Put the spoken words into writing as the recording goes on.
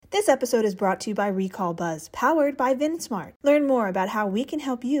This episode is brought to you by Recall Buzz, powered by VinSmart. Learn more about how we can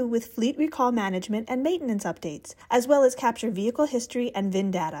help you with fleet recall management and maintenance updates, as well as capture vehicle history and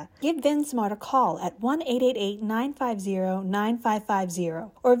VIN data. Give VinSmart a call at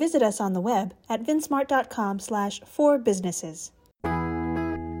 1-888-950-9550 or visit us on the web at vinsmart.com/forbusinesses.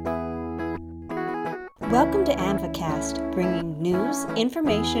 Welcome to ANVAcast, bringing news,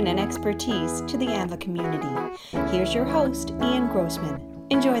 information, and expertise to the ANVA community. Here's your host, Ian Grossman.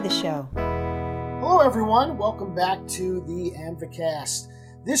 Enjoy the show. Hello, everyone. Welcome back to the ANVAcast.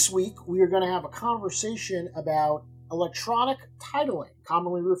 This week, we are going to have a conversation about electronic titling,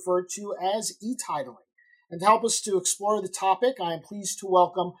 commonly referred to as e-titling. And to help us to explore the topic, I am pleased to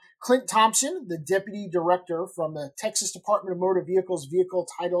welcome Clint Thompson, the Deputy Director from the Texas Department of Motor Vehicles Vehicle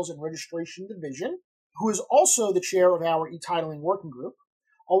Titles and Registration Division, who is also the chair of our e-titling working group,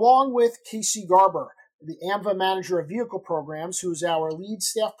 along with Casey Garber, the ANVA Manager of Vehicle Programs, who's our lead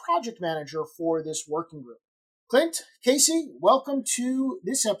staff project manager for this working group. Clint, Casey, welcome to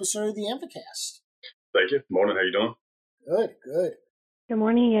this episode of the ANVAcast. Thank you. Morning. How you doing? Good. Good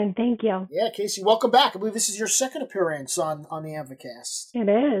morning, and thank you. Yeah, Casey, welcome back. I believe this is your second appearance on the ANVAcast. It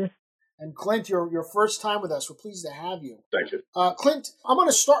is. And Clint, your first time with us. We're pleased to have you. Thank you. Clint, I'm going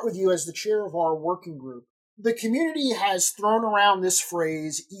to start with you as the chair of our working group. The community has thrown around this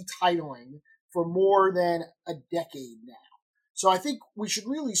phrase, e-titling, for more than a decade now. So I think we should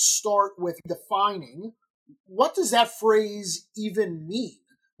really start with defining what does that phrase even mean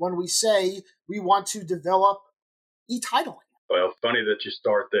when we say we want to develop e-titling? Well, funny that you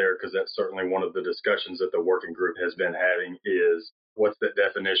start there, because that's certainly one of the discussions that the working group has been having is what's that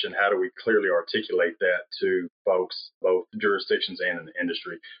definition? How do we clearly articulate that to folks, both jurisdictions and in the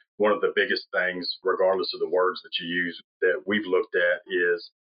industry? One of the biggest things, regardless of the words that you use, that we've looked at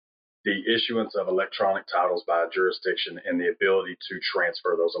is the issuance of electronic titles by a jurisdiction and the ability to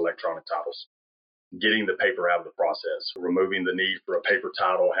transfer those electronic titles. Getting the paper out of the process, removing the need for a paper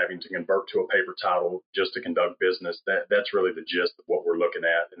title, having to convert to a paper title just to conduct business. That's really the gist of what we're looking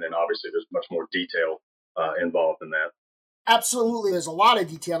at. And then obviously there's much more detail involved in that. Absolutely. There's a lot of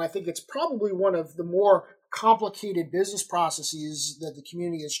detail. And I think it's probably one of the more complicated business processes that the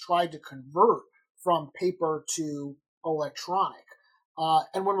community has tried to convert from paper to electronic.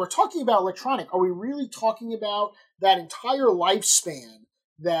 And when we're talking about electronic, are we really talking about that entire lifespan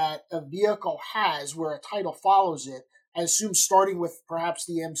that a vehicle has where a title follows it, I assume starting with perhaps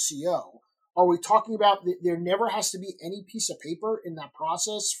the MCO? Are we talking about there never has to be any piece of paper in that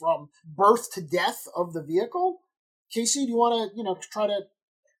process from birth to death of the vehicle? Casey, do you want to, try to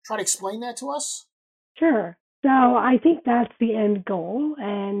explain that to us? Sure. So I think that's the end goal,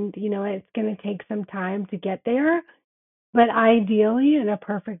 and, it's going to take some time to get there. But ideally, in a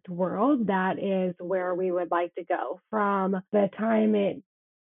perfect world, that is where we would like to go. From the time it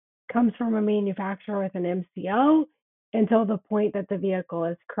comes from a manufacturer with an MCO until the point that the vehicle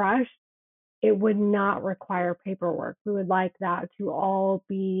is crushed, it would not require paperwork. We would like that to all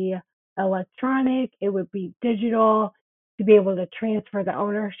be electronic. It would be digital. To be able to transfer the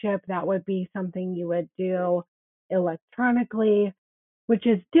ownership, that would be something you would do electronically, which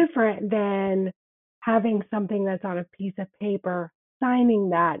is different than having something that's on a piece of paper,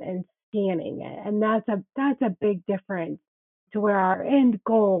 signing that and scanning it. And that's a big difference to where our end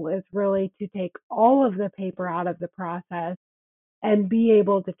goal is really to take all of the paper out of the process and be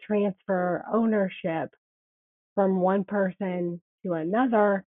able to transfer ownership from one person to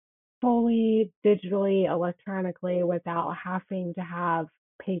another fully digitally, electronically, without having to have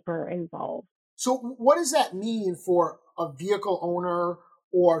paper involved. So what does that mean for a vehicle owner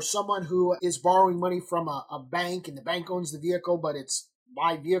or someone who is borrowing money from a bank and the bank owns the vehicle, but it's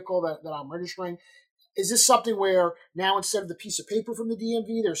my vehicle that I'm registering? Is this something where now instead of the piece of paper from the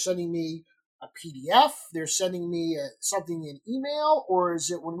DMV, they're sending me a PDF, they're sending me something in email, or is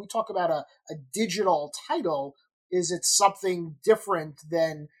it when we talk about a digital title, is it something different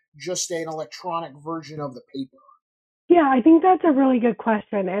than just an electronic version of the paper? Yeah, I think that's a really good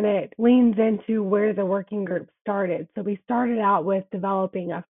question, and it leans into where the working group started. So we started out with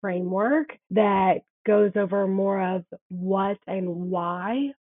developing a framework that goes over more of what and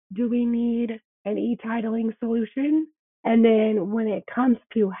why do we need an e-titling solution. And then when it comes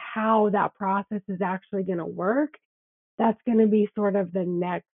to how that process is actually going to work, that's going to be sort of the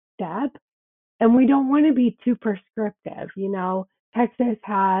next step. And we don't want to be too prescriptive. Texas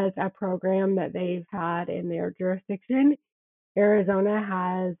has a program that they've had in their jurisdiction. Arizona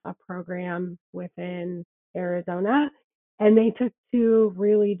has a program within Arizona, and they took two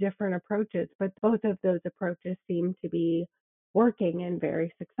really different approaches, but both of those approaches seem to be working and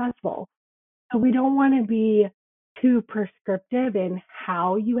very successful. So we don't want to be too prescriptive in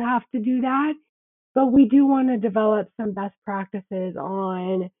how you have to do that. But we do want to develop some best practices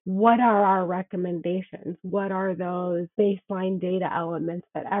on what are our recommendations, what are those baseline data elements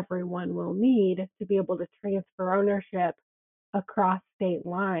that everyone will need to be able to transfer ownership across state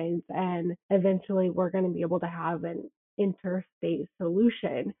lines. And eventually we're going to be able to have an interstate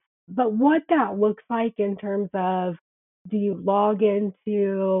solution. But what that looks like in terms of, do you log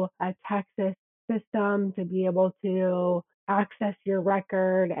into a Texas system to be able to access your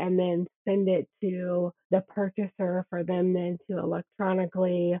record and then send it to the purchaser for them then to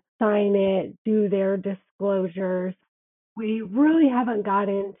electronically sign it, do their disclosures? We really haven't got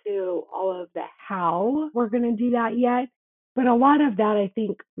into all of the how we're going to do that yet, but a lot of that I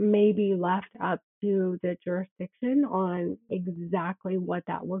think may be left up to the jurisdiction on exactly what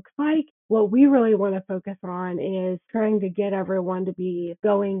that looks like. What we really want to focus on is trying to get everyone to be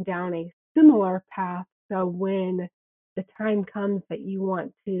going down a similar path. So when the time comes that you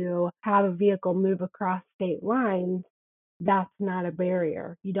want to have a vehicle move across state lines, that's not a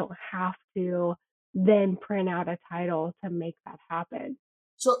barrier. You don't have to then print out a title to make that happen.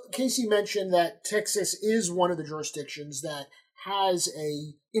 So Casey mentioned that Texas is one of the jurisdictions that has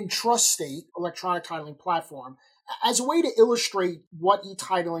a intrastate electronic titling platform. As a way to illustrate what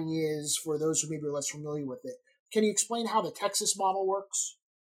e-titling is for those who may be less familiar with it, can you explain how the Texas model works?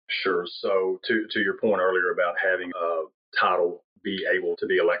 Sure. So to your point earlier about having a title be able to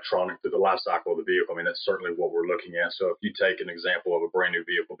be electronic through the life cycle of the vehicle, I mean, that's certainly what we're looking at. So if you take an example of a brand new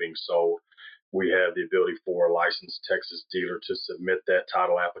vehicle being sold, we have the ability for a licensed Texas dealer to submit that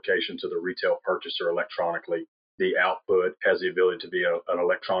title application to the retail purchaser electronically. The output has the ability to be an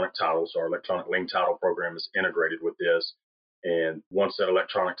electronic title. So our electronic lien title program is integrated with this. And once that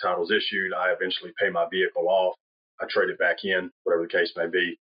electronic title is issued, I eventually pay my vehicle off. I trade it back in, whatever the case may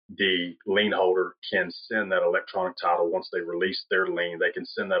be. The lien holder can send that electronic title once they release their lien. They can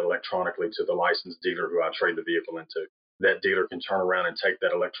send that electronically to the licensed dealer who I trade the vehicle into. That dealer can turn around and take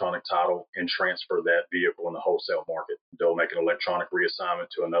that electronic title and transfer that vehicle in the wholesale market. They'll make an electronic reassignment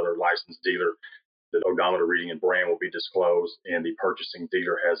to another licensed dealer. The odometer reading and brand will be disclosed, and the purchasing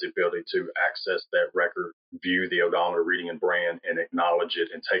dealer has the ability to access that record, view the odometer reading and brand, and acknowledge it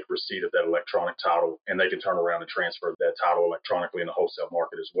and take receipt of that electronic title. And they can turn around and transfer that title electronically in the wholesale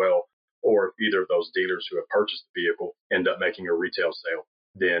market as well. Or if either of those dealers who have purchased the vehicle end up making a retail sale,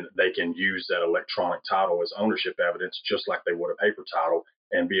 then they can use that electronic title as ownership evidence, just like they would a paper title,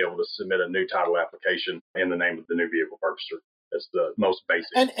 and be able to submit a new title application in the name of the new vehicle purchaser. That's the most basic.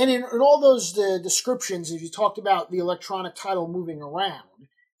 And in all those descriptions, as you talked about the electronic title moving around,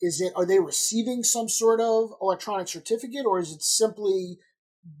 are they receiving some sort of electronic certificate, or is it simply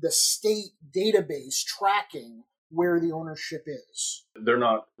the state database tracking where the ownership is? They're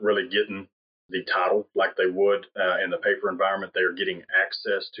not really getting the title like they would in the paper environment. They are getting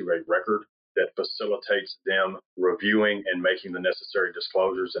access to a record that facilitates them reviewing and making the necessary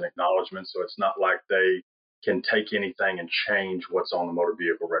disclosures and acknowledgments. So it's not like they can take anything and change what's on the motor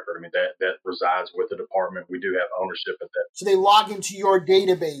vehicle record. I mean, that resides with the department. We do have ownership at that. So they log into your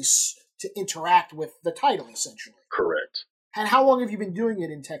database to interact with the title, essentially. Correct. And how long have you been doing it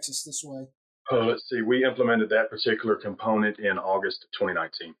in Texas this way? Let's see. We implemented that particular component in August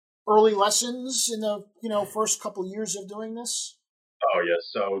 2019. Early lessons in the first couple of years of doing this? Oh, yes.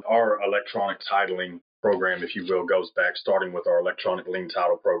 So our electronic titling program, if you will, goes back starting with our electronic lien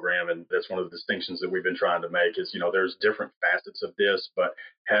title program. And that's one of the distinctions that we've been trying to make is, there's different facets of this, but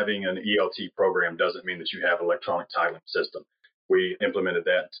having an ELT program doesn't mean that you have an electronic titling system. We implemented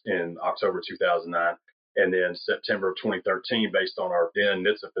that in October 2009. And then September of 2013, based on our then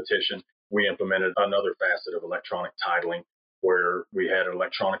NHTSA petition, we implemented another facet of electronic titling where we had an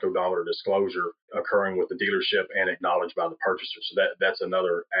electronic odometer disclosure occurring with the dealership and acknowledged by the purchaser. So that's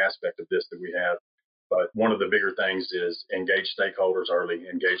another aspect of this that we have. But one of the bigger things is engage stakeholders early,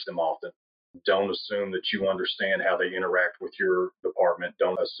 engage them often. Don't assume that you understand how they interact with your department.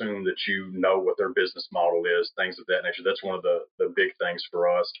 Don't assume that you know what their business model is, things of that nature. That's one of the big things for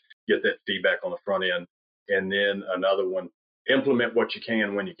us. Get that feedback on the front end. And then another one, implement what you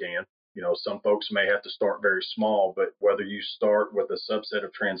can when you can. Some folks may have to start very small, but whether you start with a subset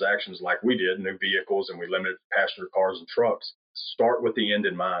of transactions like we did, new vehicles, and we limited passenger cars and trucks, start with the end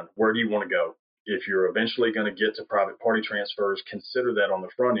in mind. Where do you want to go? If you're eventually going to get to private party transfers, consider that on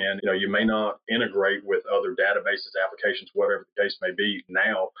the front end. You may not integrate with other databases, applications, whatever the case may be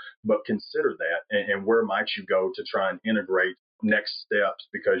now, but consider that. And where might you go to try and integrate next steps?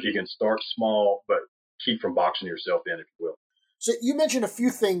 Because you can start small, but keep from boxing yourself in, if you will. So you mentioned a few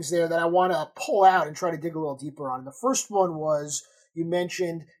things there that I want to pull out and try to dig a little deeper on. The first one was you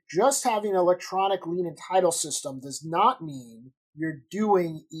mentioned just having an electronic lien and title system does not mean you're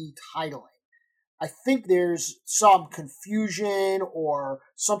doing e-titling. I think there's some confusion, or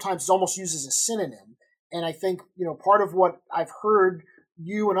sometimes it's almost used as a synonym. And I think, part of what I've heard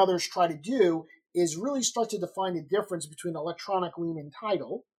you and others try to do is really start to define the difference between electronic lien and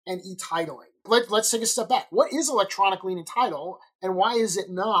title and e-titling. Let's take a step back. What is electronic lien and title, and why is it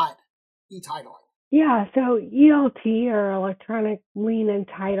not e-titling? Yeah, so ELT, or electronic lien and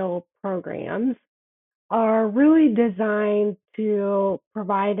title programs, are really designed to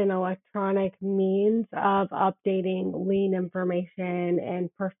provide an electronic means of updating lien information and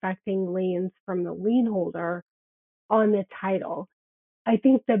perfecting liens from the lien holder on the title. I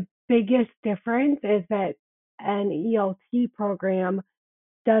think the biggest difference is that an ELT program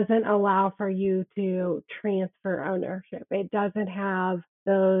doesn't allow for you to transfer ownership. It doesn't have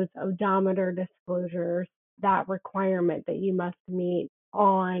those odometer disclosures, that requirement that you must meet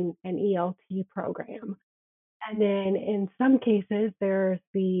on an ELT program. And then in some cases, there's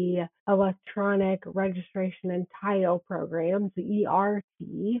the electronic registration and title programs, the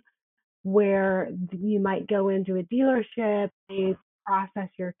ERT, where you might go into a dealership, they process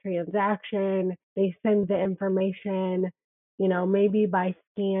your transaction, they send the information, maybe by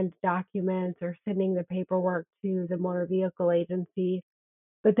scanned documents or sending the paperwork to the motor vehicle agency,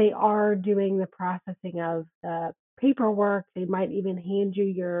 but they are doing the processing of the paperwork. They might even hand you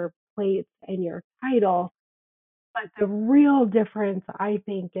your plates and your title. But the real difference, I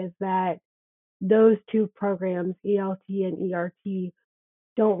think, is that those two programs, ELT and ERT,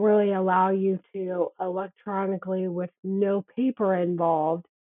 don't really allow you to electronically, with no paper involved,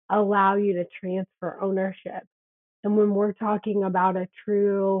 allow you to transfer ownership. And when we're talking about a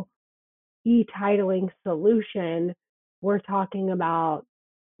true e-titling solution, we're talking about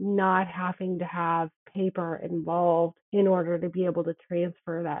not having to have paper involved in order to be able to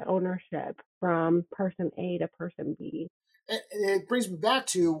transfer that ownership from person A to person B. It brings me back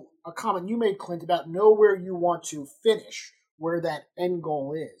to a comment you made, Clint, about know where you want to finish, where that end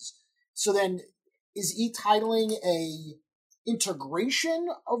goal is. So then, is e-titling a integration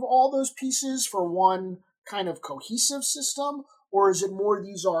of all those pieces for one kind of cohesive system, or is it more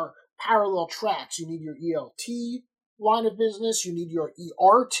these are parallel tracks? You need your ELT line of business, you need your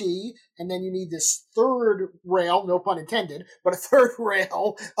ERT, and then you need this third rail, no pun intended, but a third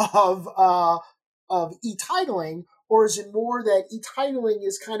rail of e-titling. Or is it more that e-titling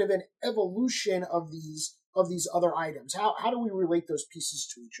is kind of an evolution of these other items? How do we relate those pieces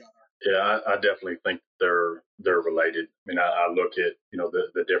to each other? Yeah, I definitely think they're related. I mean, I look at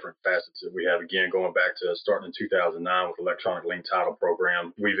the different facets that we have. Again, going back to starting in 2009 with electronic lien title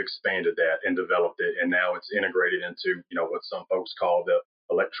program, we've expanded that and developed it, and now it's integrated into what some folks call the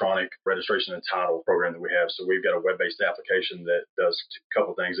electronic registration and title program that we have. So we've got a web-based application that does a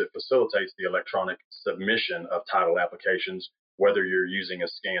couple things. It facilitates the electronic submission of title applications, whether you're using a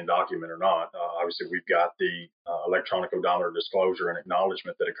scanned document or not. Obviously, we've got the electronic odometer disclosure and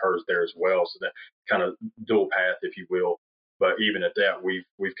acknowledgement that occurs there as well. So that kind of dual path, if you will. But even at that,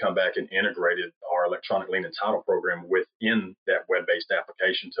 we've come back and integrated our electronic lien and title program within that web-based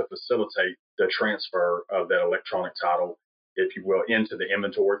application to facilitate the transfer of that electronic title, if you will, into the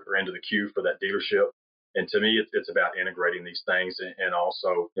inventory or into the queue for that dealership. And to me, it's about integrating these things and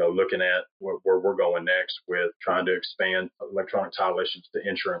also looking at where we're going next with trying to expand electronic title issues to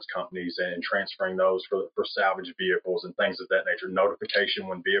insurance companies and transferring those for salvage vehicles and things of that nature. Notification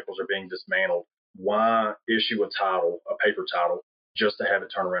when vehicles are being dismantled. Why issue a title, a paper title, just to have it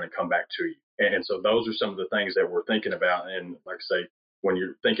turn around and come back to you? And so those are some of the things that we're thinking about. And like I say, when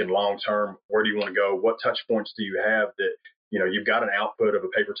you're thinking long term, where do you want to go? What touch points do you have that you've got an output of a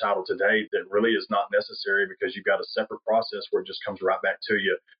paper title today that really is not necessary because you've got a separate process where it just comes right back to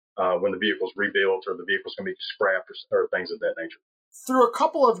you when the vehicle's rebuilt or the vehicle's going to be scrapped or things of that nature. Through a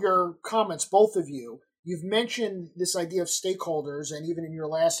couple of your comments, both of you, you've mentioned this idea of stakeholders, and even in your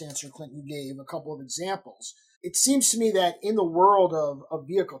last answer, Clint, you gave a couple of examples. It seems to me that in the world of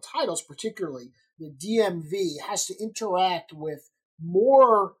vehicle titles, particularly, the DMV has to interact with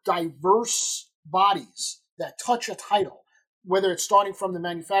more diverse bodies that touch a title, whether it's starting from the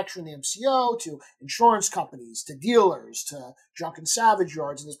manufacturer and the MCO to insurance companies, to dealers, to junk and salvage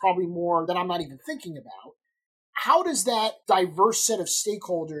yards, and there's probably more that I'm not even thinking about. How does that diverse set of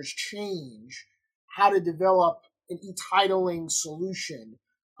stakeholders change how to develop an e-titling solution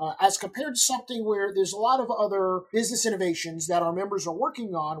as compared to something where there's a lot of other business innovations that our members are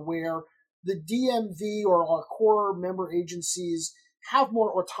working on where the DMV or our core member agencies have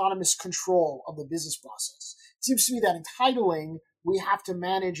more autonomous control of the business process? It seems to me that in titling, we have to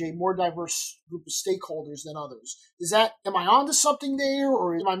manage a more diverse group of stakeholders than others. Am I onto something there,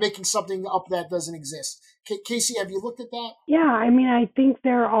 or am I making something up that doesn't exist? Casey, have you looked at that? Yeah, I mean, I think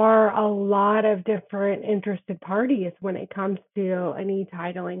there are a lot of different interested parties when it comes to an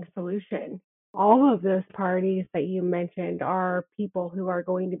e-titling solution. All of those parties that you mentioned are people who are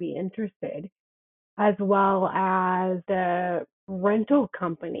going to be interested, as well as the rental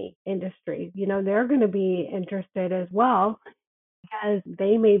company industry. They're going to be interested as well because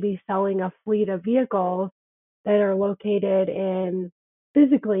they may be selling a fleet of vehicles that are located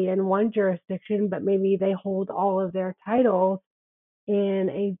physically in one jurisdiction, but maybe they hold all of their titles in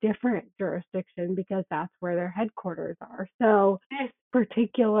a different jurisdiction because that's where their headquarters are. So this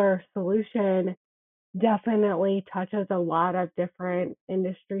particular solution definitely touches a lot of different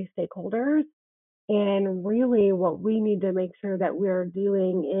industry stakeholders. And really what we need to make sure that we're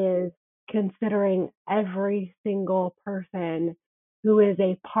doing is considering every single person who is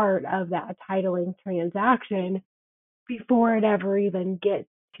a part of that titling transaction before it ever even gets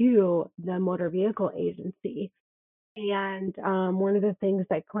to the motor vehicle agency. And one of the things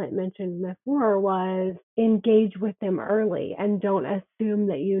that Clint mentioned before was engage with them early and don't assume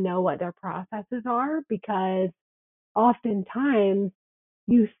that you know what their processes are, because oftentimes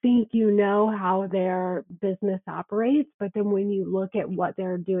you think you know how their business operates, but then when you look at what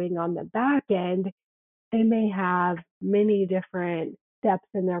they're doing on the back end, they may have many different steps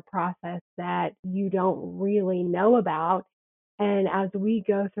in their process that you don't really know about. And as we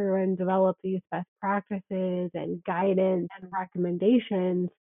go through and develop these best practices and guidance and recommendations,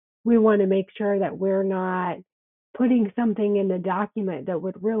 we want to make sure that we're not putting something in the document that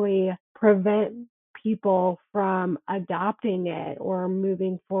would really prevent people from adopting it or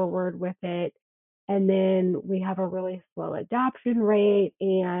moving forward with it. And then we have a really slow adoption rate,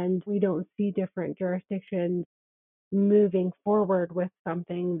 and we don't see different jurisdictions moving forward with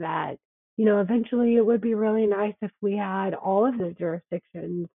something that, eventually it would be really nice if we had all of the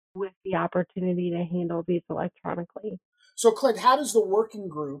jurisdictions with the opportunity to handle these electronically. So, Clint, how does the working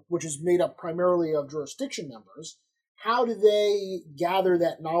group, which is made up primarily of jurisdiction members, how do they gather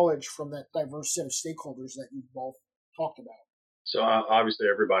that knowledge from that diverse set of stakeholders that you've both talked about? So obviously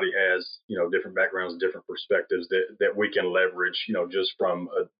everybody has, different backgrounds, different perspectives that we can leverage, just from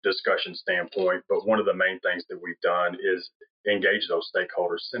a discussion standpoint. But one of the main things that we've done is engage those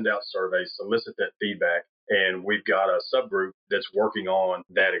stakeholders, send out surveys, solicit that feedback. And we've got a subgroup that's working on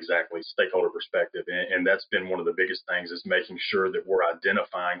that exactly, stakeholder perspective. And that's been one of the biggest things, is making sure that we're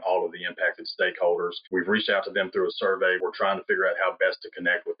identifying all of the impacted stakeholders. We've reached out to them through a survey. We're trying to figure out how best to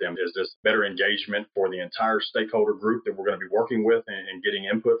connect with them. Is this better engagement for the entire stakeholder group that we're going to be working with and getting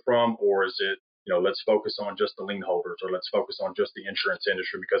input from? Or is it, let's focus on just the lien holders, or let's focus on just the insurance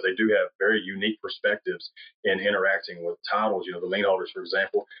industry, because they do have very unique perspectives in interacting with titles. The lien holders, for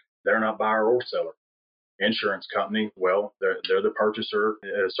example, they're not buyer or seller. Insurance company, well, they're the purchaser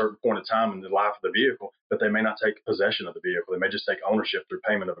at a certain point in time in the life of the vehicle, but they may not take possession of the vehicle. They may just take ownership through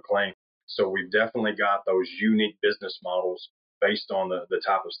payment of a claim. So we've definitely got those unique business models based on the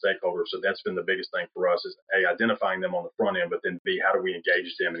type of stakeholders. So that's been the biggest thing for us, is A, identifying them on the front end, but then B, how do we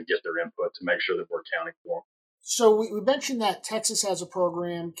engage them and get their input to make sure that we're accounting for them. So we mentioned that Texas has a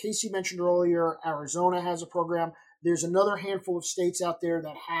program. Casey mentioned earlier Arizona has a program. There's another handful of states out there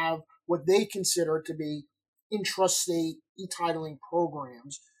that have what they consider to be intrastate e-titling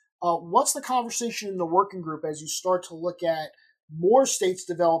programs. What's the conversation in the working group as you start to look at more states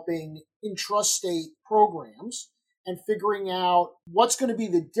developing intrastate programs and figuring out what's going to be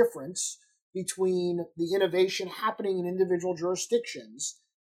the difference between the innovation happening in individual jurisdictions,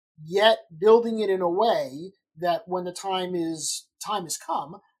 yet building it in a way that when the time has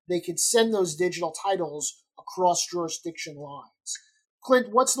come, they could send those digital titles across jurisdiction lines? Clint,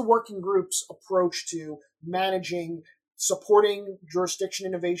 what's the working group's approach to managing, supporting jurisdiction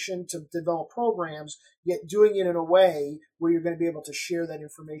innovation to develop programs, yet doing it in a way where you're going to be able to share that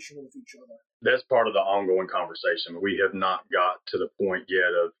information with each other? That's part of the ongoing conversation. We have not got to the point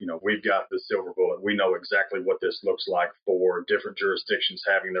yet of, we've got the silver bullet. We know exactly what this looks like for different jurisdictions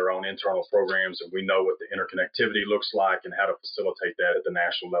having their own internal programs, and we know what the interconnectivity looks like and how to facilitate that at the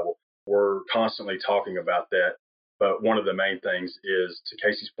national level. We're constantly talking about that. But one of the main things is, to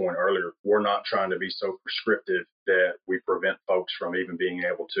Casey's point earlier, we're not trying to be so prescriptive that we prevent folks from even being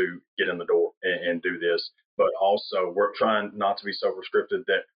able to get in the door and do this. But also, we're trying not to be so prescriptive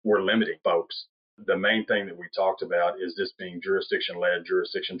that we're limiting folks. The main thing that we talked about is this being jurisdiction-led,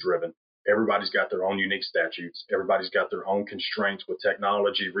 jurisdiction-driven. Everybody's got their own unique statutes. Everybody's got their own constraints with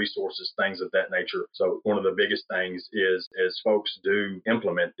technology, resources, things of that nature. So one of the biggest things is as folks do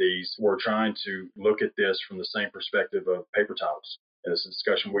implement these, we're trying to look at this from the same perspective of paper titles. And it's a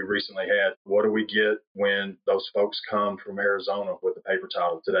discussion we recently had. What do we get when those folks come from Arizona with a paper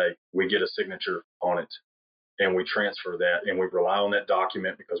title today? We get a signature on it and we transfer that and we rely on that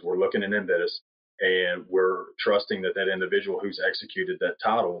document because we're looking in Invitus and we're trusting that that individual who's executed that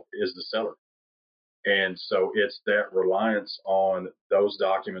title is the seller. And so it's that reliance on those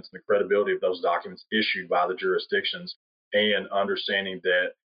documents and the credibility of those documents issued by the jurisdictions and understanding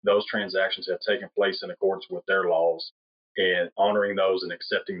that those transactions have taken place in accordance with their laws and honoring those and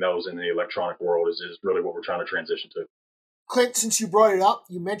accepting those in the electronic world is really what we're trying to transition to. Clint, since you brought it up,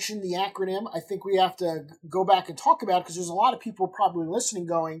 you mentioned the acronym. I think we have to go back and talk about it because there's a lot of people probably listening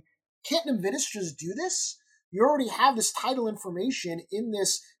going, can't Invitus just do this? You already have this title information in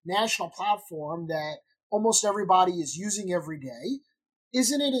this national platform that almost everybody is using every day.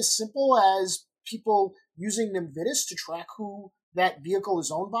 Isn't it as simple as people using Invitus to track who that vehicle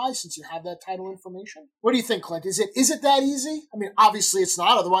is owned by since you have that title information? What do you think, Clint? Is it that easy? I mean, obviously it's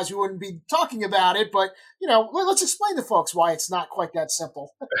not, otherwise we wouldn't be talking about it, but let's explain to folks why it's not quite that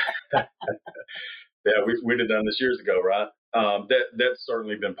simple. Yeah, we'd have done this years ago, right? That's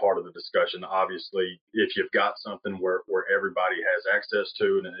certainly been part of the discussion. Obviously, if you've got something where everybody has access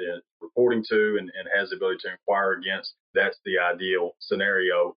to and reporting to and has the ability to inquire against, that's the ideal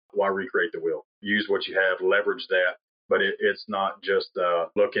scenario. Why recreate the wheel? Use what you have, leverage that. But it's not just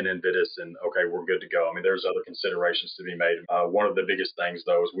looking in Invitus and, okay, we're good to go. I mean, there's other considerations to be made. One of the biggest things,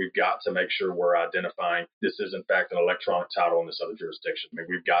 though, is we've got to make sure we're identifying this is, in fact, an electronic title in this other jurisdiction. I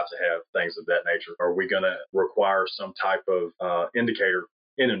mean, we've got to have things of that nature. Are we going to require some type of indicator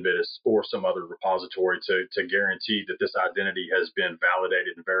in Invitus or some other repository to guarantee that this identity has been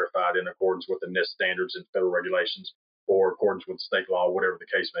validated and verified in accordance with the NIST standards and federal regulations or accordance with state law, whatever the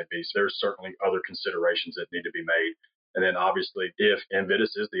case may be? So there's certainly other considerations that need to be made. And then obviously, if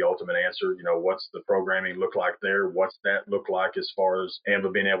Invitus is the ultimate answer, what's the programming look like there? What's that look like as far as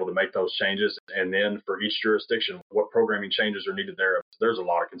AAMVA being able to make those changes? And then for each jurisdiction, what programming changes are needed there? There's a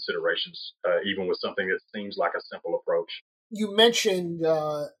lot of considerations, even with something that seems like a simple approach. You mentioned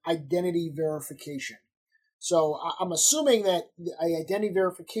identity verification. So I'm assuming that identity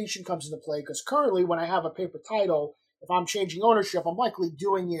verification comes into play because currently when I have a paper title, if I'm changing ownership, I'm likely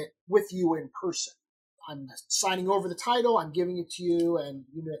doing it with you in person. I'm signing over the title, I'm giving it to you, and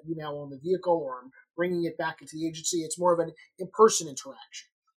you now own the vehicle, or I'm bringing it back into the agency. It's more of an in-person interaction.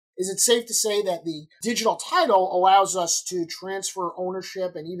 Is it safe to say that the digital title allows us to transfer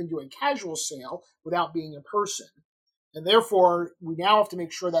ownership and even do a casual sale without being in person? And therefore, we now have to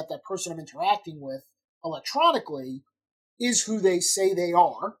make sure that that person I'm interacting with electronically is who they say they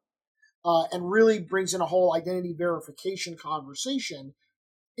are, and really brings in a whole identity verification conversation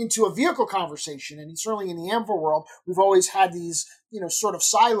into a vehicle conversation. And certainly in the AAMVA world, we've always had these, sort of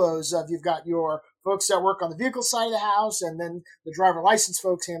silos of you've got your folks that work on the vehicle side of the house, and then the driver license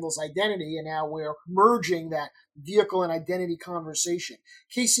folks handles identity. And now we're merging that vehicle and identity conversation.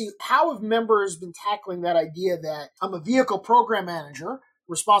 Casey, how have members been tackling that idea that I'm a vehicle program manager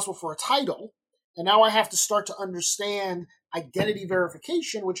responsible for a title, and now I have to start to understand identity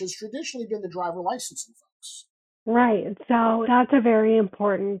verification, which has traditionally been the driver licensing folks? Right. So that's a very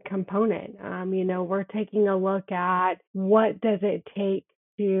important component. We're taking a look at what does it take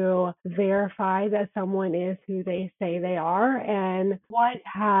to verify that someone is who they say they are and what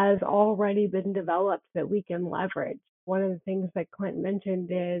has already been developed that we can leverage. One of the things that Clint mentioned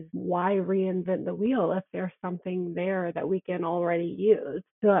is why reinvent the wheel if there's something there that we can already use.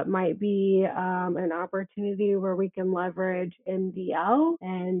 So it might be an opportunity where we can leverage MDL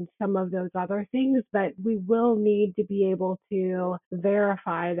and some of those other things, but we will need to be able to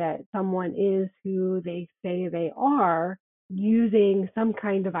verify that someone is who they say they are using some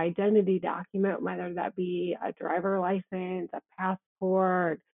kind of identity document, whether that be a driver license, a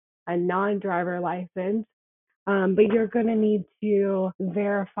passport, a non-driver license. But you're going to need to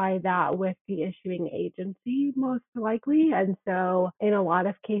verify that with the issuing agency, most likely. And so in a lot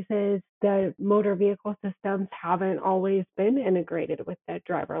of cases, the motor vehicle systems haven't always been integrated with the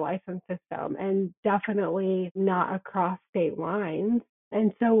driver license system, and definitely not across state lines.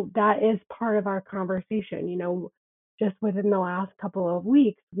 And so that is part of our conversation. Just within the last couple of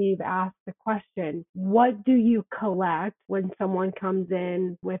weeks, we've asked the question, what do you collect when someone comes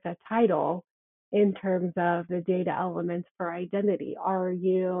in with a title in terms of the data elements for identity? Are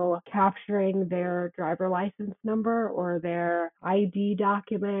you capturing their driver license number or their ID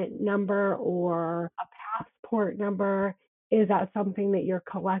document number or a passport number? Is that something that you're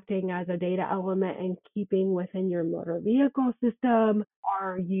collecting as a data element and keeping within your motor vehicle system?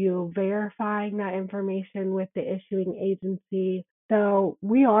 Are you verifying that information with the issuing agency? So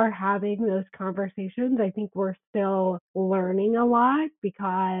we are having those conversations. I think we're still learning a lot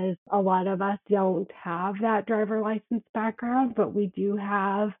because a lot of us don't have that driver license background, but we do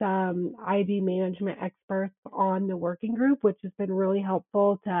have some ID management experts on the working group, which has been really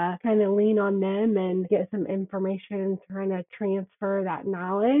helpful to kind of lean on them and get some information and trying to transfer that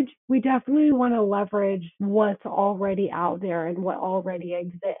knowledge. We definitely want to leverage what's already out there and what already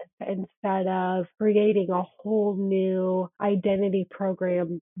exists instead of creating a whole new identity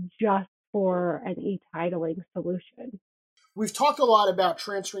program just for an e-titling solution. We've talked a lot about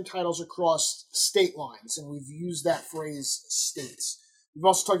transferring titles across state lines, and we've used that phrase states. We've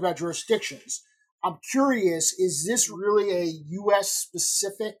also talked about jurisdictions. I'm curious, is this really a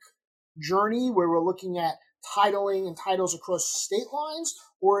U.S.-specific journey where we're looking at titling and titles across state lines,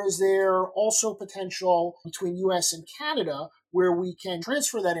 or is there also potential between U.S. and Canada where we can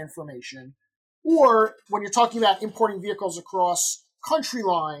transfer that information? Or when you're talking about importing vehicles across country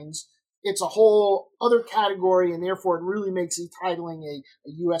lines, it's a whole other category, and therefore it really makes e-titling a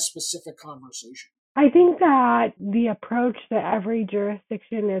U.S.-specific conversation. I think that the approach that every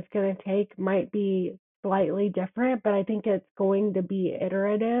jurisdiction is going to take might be slightly different, but I think it's going to be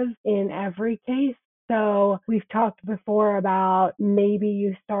iterative in every case. So we've talked before about maybe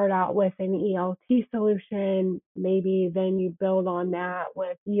you start out with an ELT solution, maybe then you build on that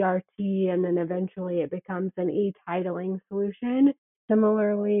with ERT, and then eventually it becomes an e-titling solution.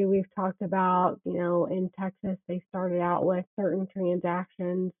 Similarly, we've talked about, in Texas, they started out with certain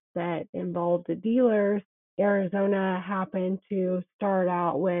transactions that involved the dealers. Arizona happened to start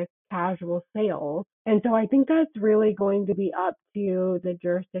out with casual sales. And so I think that's really going to be up to the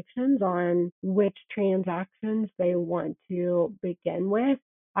jurisdictions on which transactions they want to begin with.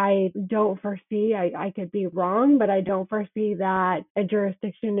 I don't foresee, I could be wrong, but I don't foresee that a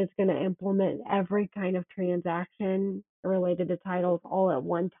jurisdiction is going to implement every kind of transaction related to titles all at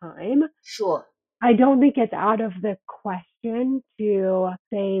one time. Sure. I don't think it's out of the question to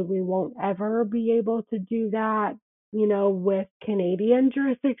say we won't ever be able to do that, with Canadian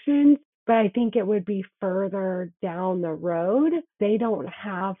jurisdictions. But I think it would be further down the road. They don't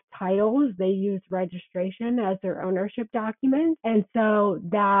have titles. They use registration as their ownership document. And so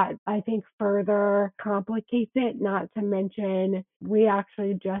that, I think, further complicates it, not to mention we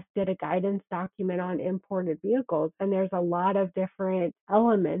actually just did a guidance document on imported vehicles. And there's a lot of different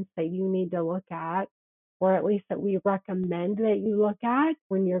elements that you need to look at, or at least that we recommend that you look at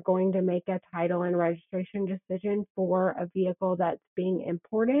when you're going to make a title and registration decision for a vehicle that's being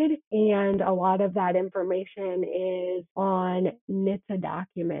imported. And a lot of that information is on NHTSA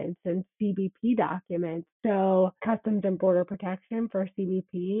documents and CBP documents. So Customs and Border Protection for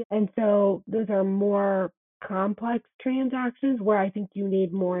CBP. And so those are more complex transactions where I think you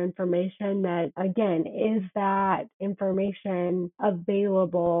need more information. That, again, is that information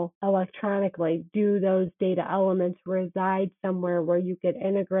available electronically? Do those data elements reside somewhere where you could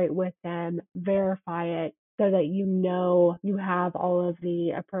integrate with them, verify it, so that you have all of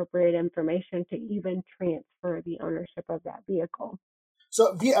the appropriate information to even transfer the ownership of that vehicle?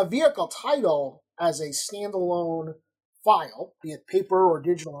 So a vehicle title as a standalone file, be it paper or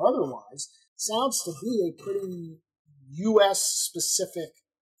digital or otherwise, sounds to be a pretty U.S.-specific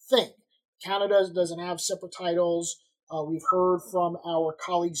thing. Canada doesn't have separate titles. We've heard from our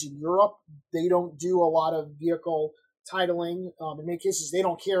colleagues in Europe. They don't do a lot of vehicle titling. In many cases, they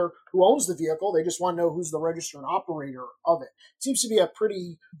don't care who owns the vehicle. They just want to know who's the registered operator of it. It seems to be a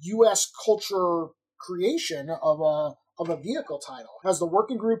pretty U.S. culture creation of a vehicle title. Has the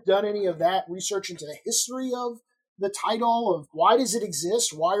working group done any of that research into the history of the title, of why does it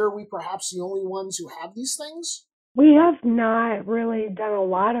exist? Why are we perhaps the only ones who have these things? We have not really done a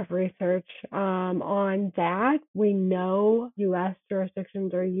lot of research on that. We know U.S.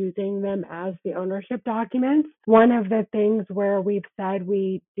 jurisdictions are using them as the ownership documents. One of the things where we've said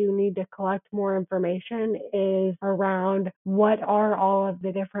we do need to collect more information is around what are all of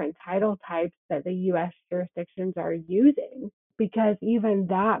the different title types that the U.S. jurisdictions are using, because even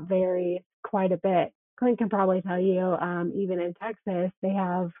that varies quite a bit. Clint can probably tell you, even in Texas, they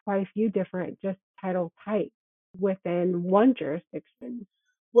have quite a few different just title types within one jurisdiction.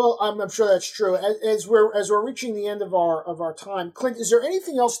 Well, I'm sure that's true. As we're reaching the end of our time, Clint, is there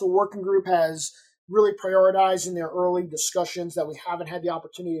anything else the working group has really prioritized in their early discussions that we haven't had the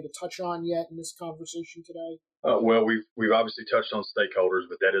opportunity to touch on yet in this conversation today? Well, we've obviously touched on stakeholders,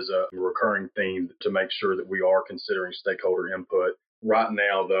 but that is a recurring theme to make sure that we are considering stakeholder input. Right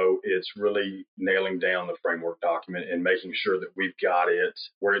now, though, it's really nailing down the framework document and making sure that we've got it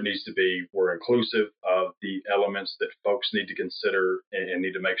where it needs to be. We're inclusive of the elements that folks need to consider and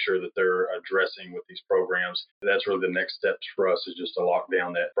need to make sure that they're addressing with these programs. That's really the next steps for us, is just to lock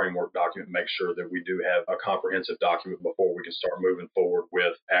down that framework document, make sure that we do have a comprehensive document before we can start moving forward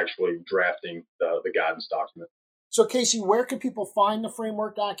with actually drafting the guidance document. So, Casey, where can people find the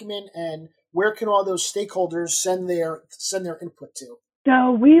framework document, and where can all those stakeholders send their input to?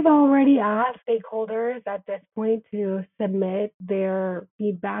 So we've already asked stakeholders at this point to submit their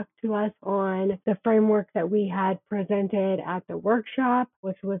feedback to us on the framework that we had presented at the workshop,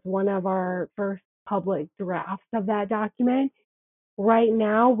 which was one of our first public drafts of that document. Right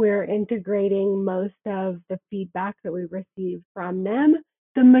now, we're integrating most of the feedback that we received from them.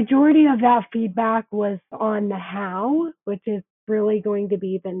 The majority of that feedback was on the how, which is really going to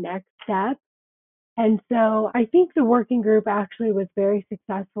be the next step. And so I think the working group actually was very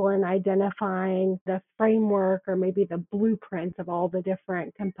successful in identifying the framework, or maybe the blueprints of all the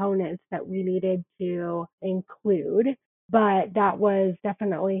different components that we needed to include. But that was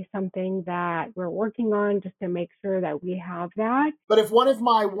definitely something that we're working on, just to make sure that we have that. But if one of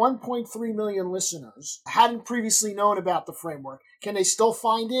my 1.3 million listeners hadn't previously known about the framework, can they still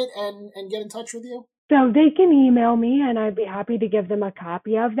find it and get in touch with you? So they can email me, and I'd be happy to give them a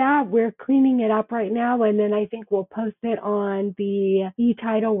copy of that. We're cleaning it up right now, and then I think we'll post it on the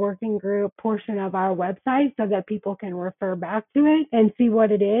eTitle working group portion of our website so that people can refer back to it and see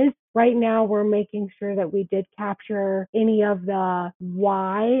what it is. Right now, we're making sure that we did capture any of the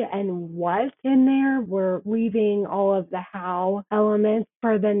why and what in there. We're leaving all of the how elements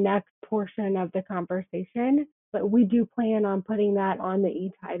for the next portion of the conversation. But we do plan on putting that on the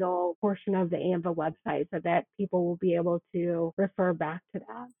eTitle portion of the AAMVA website so that people will be able to refer back to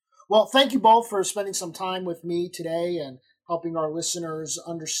that. Well, thank you both for spending some time with me today and helping our listeners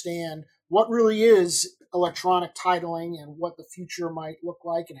understand what really is electronic titling and what the future might look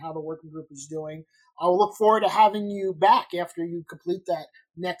like and how the working group is doing. I will look forward to having you back after you complete that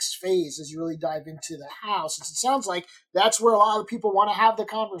next phase as you really dive into the how, since it sounds like that's where a lot of people want to have the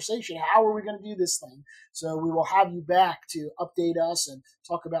conversation. How are we going to do this thing? So we will have you back to update us and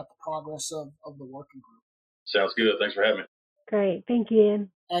talk about the progress of the working group. Sounds good. Thanks for having me. Great. Thank you,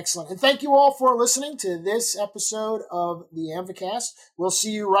 Ian. Excellent. And thank you all for listening to this episode of the AAMVAcast. We'll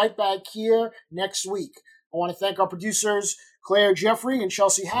see you right back here next week. I want to thank our producers, Claire Jeffrey and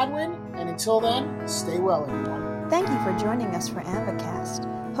Chelsea Hadwin. And until then, stay well, everyone. Thank you for joining us for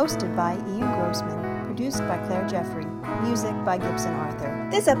AAMVAcast, hosted by Ian Grossman, produced by Claire Jeffrey, music by Gibson Arthur.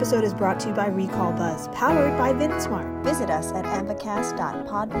 This episode is brought to you by Recall Buzz, powered by VinSmart. Visit us at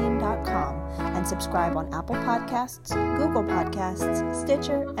amvacast.podbean.com and subscribe on Apple Podcasts, Google Podcasts,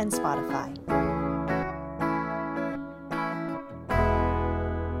 Stitcher, and Spotify.